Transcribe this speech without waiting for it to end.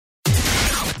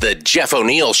The Jeff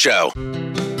O'Neill Show.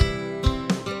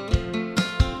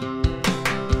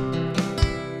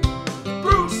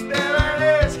 Bruce, there it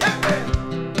is, hit me.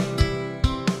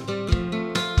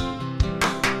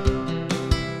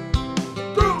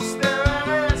 Bruce, there it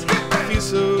is, hit me. Feels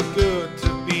so good to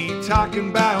be talking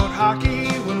about hockey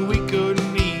when we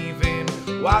couldn't even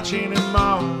watch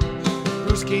anymore.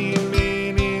 Bruce came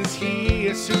in, is he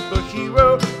a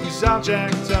superhero? He's all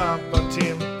jacked up on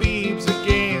TimBiebs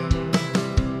again.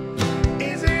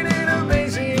 Isn't it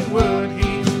amazing what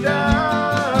he's done?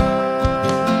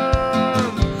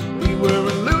 We were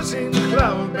a losing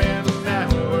club and now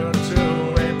we're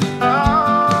 2-0.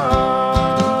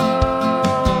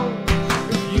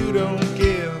 If you don't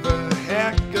give a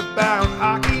heck about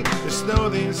hockey, there's snow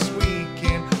this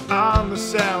weekend on the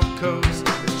South Coast.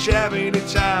 It's charity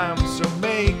time, so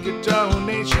make a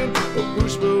donation, or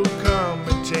Bruce will come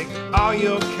and take all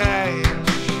your cash.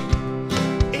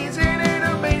 Isn't it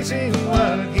amazing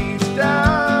what he's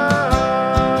done?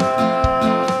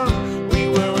 We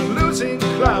were a losing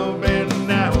club and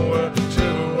now we're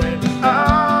 2-0.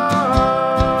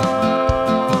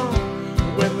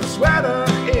 When the sweater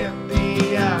hit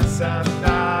the ice, I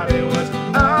thought it was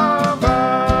over.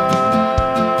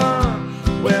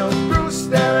 Well, Bruce,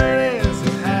 there it is,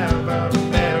 and have a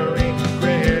Merry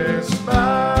Christmas.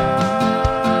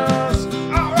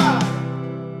 All right.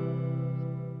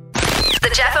 The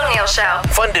Jeff O'Neill Show.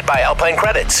 Funded by Alpine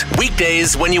Credits.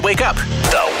 Weekdays when you wake up.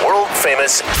 The world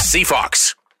famous Sea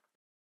Fox.